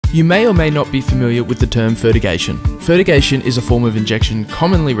You may or may not be familiar with the term fertigation. Fertigation is a form of injection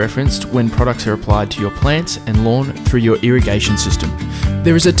commonly referenced when products are applied to your plants and lawn through your irrigation system.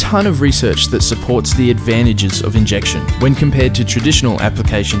 There is a ton of research that supports the advantages of injection when compared to traditional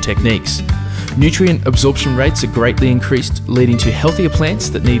application techniques. Nutrient absorption rates are greatly increased, leading to healthier plants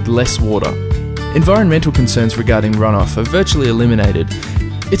that need less water. Environmental concerns regarding runoff are virtually eliminated.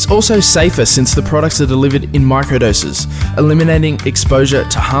 It's also safer since the products are delivered in microdoses, eliminating exposure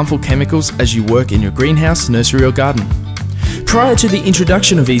to harmful chemicals as you work in your greenhouse, nursery or garden. Prior to the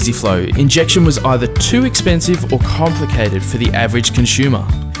introduction of EZ-FLO, injection was either too expensive or complicated for the average consumer.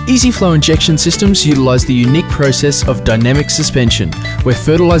 EZ-FLO injection systems utilise the unique process of dynamic suspension, where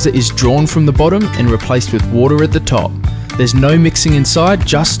fertiliser is drawn from the bottom and replaced with water at the top. There's no mixing inside,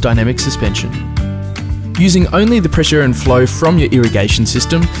 just dynamic suspension. Using only the pressure and flow from your irrigation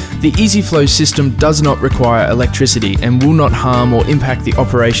system, the EZ-FLO system does not require electricity and will not harm or impact the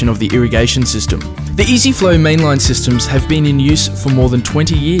operation of the irrigation system. The EZ-FLO mainline systems have been in use for more than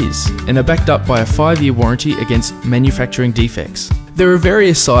 20 years and are backed up by a 5-year warranty against manufacturing defects. There are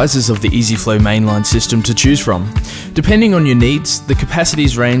various sizes of the EZ-FLO mainline system to choose from. Depending on your needs, the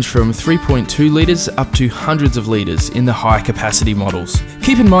capacities range from 3.2 litres up to hundreds of litres in the high capacity models.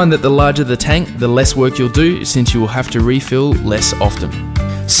 Keep in mind that the larger the tank, the less work you'll do since you will have to refill less often.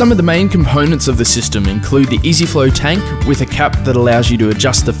 Some of the main components of the system include the EZ-FLO tank with a cap that allows you to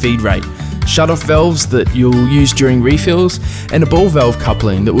adjust the feed rate, shut-off valves that you'll use during refills, and a ball valve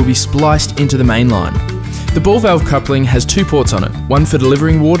coupling that will be spliced into the mainline. The ball valve coupling has 2 ports on it, one for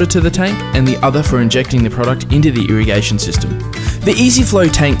delivering water to the tank and the other for injecting the product into the irrigation system. The EZ-FLO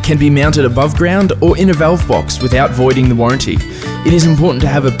tank can be mounted above ground or in a valve box without voiding the warranty. It is important to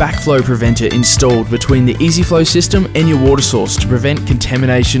have a backflow preventer installed between the EZ-FLO system and your water source to prevent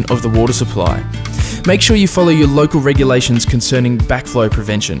contamination of the water supply. Make sure you follow your local regulations concerning backflow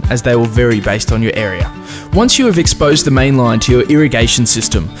prevention, as they will vary based on your area. Once you have exposed the main line to your irrigation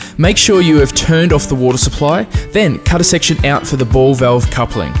system, make sure you have turned off the water supply, then cut a section out for the ball valve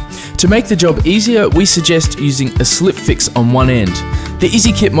coupling. To make the job easier, we suggest using a slip fix on one end. The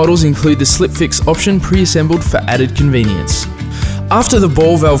EZ-Kit models include the slip fix option pre-assembled for added convenience. After the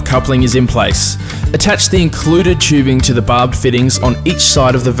ball valve coupling is in place, attach the included tubing to the barbed fittings on each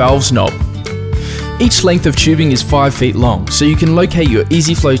side of the valve's knob. Each length of tubing is 5 feet long, so you can locate your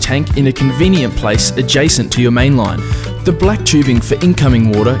EZ-FLO tank in a convenient place adjacent to your main line. The black tubing for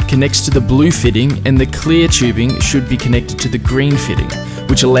incoming water connects to the blue fitting, and the clear tubing should be connected to the green fitting,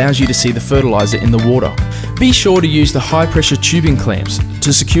 which allows you to see the fertiliser in the water. Be sure to use the high pressure tubing clamps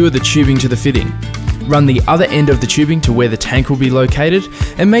to secure the tubing to the fitting. Run the other end of the tubing to where the tank will be located,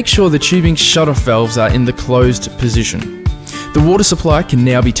 and make sure the tubing shut-off valves are in the closed position. The water supply can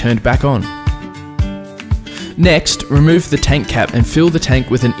now be turned back on. Next, remove the tank cap and fill the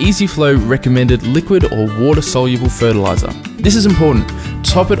tank with an EZ-FLO recommended liquid or water-soluble fertiliser. This is important.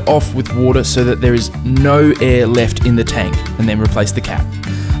 Top it off with water so that there is no air left in the tank, and then replace the cap.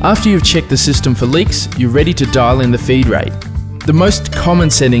 After you've checked the system for leaks, you're ready to dial in the feed rate. The most common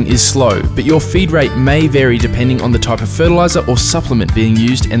setting is slow, but your feed rate may vary depending on the type of fertiliser or supplement being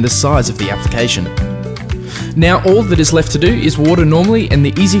used and the size of the application. Now all that is left to do is water normally, and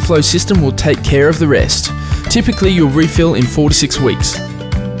the EZ-FLO system will take care of the rest. Typically you'll refill in 4 to 6 weeks.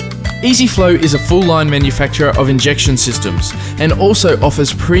 EZ-FLO is a full-line manufacturer of injection systems and also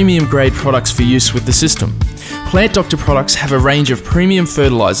offers premium grade products for use with the system. Plant Doctor products have a range of premium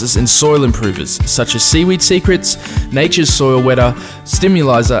fertilisers and soil improvers such as Seaweed Secrets, Nature's Soil Wetter,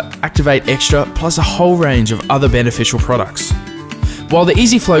 Stimulizer, Activate Extra, plus a whole range of other beneficial products. While the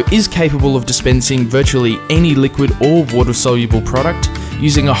EZ-FLO is capable of dispensing virtually any liquid or water-soluble product,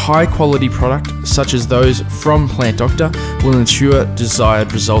 using a high-quality product such as those from Plant Doctor will ensure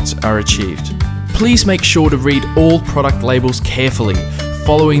desired results are achieved. Please make sure to read all product labels carefully,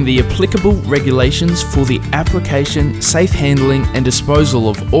 following the applicable regulations for the application, safe handling and disposal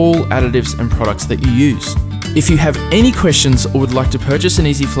of all additives and products that you use. If you have any questions or would like to purchase an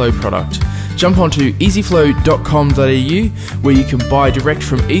EZ-FLO product, jump onto ezflo.com.au where you can buy direct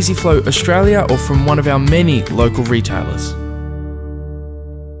from EZ-FLO Australia or from one of our many local retailers.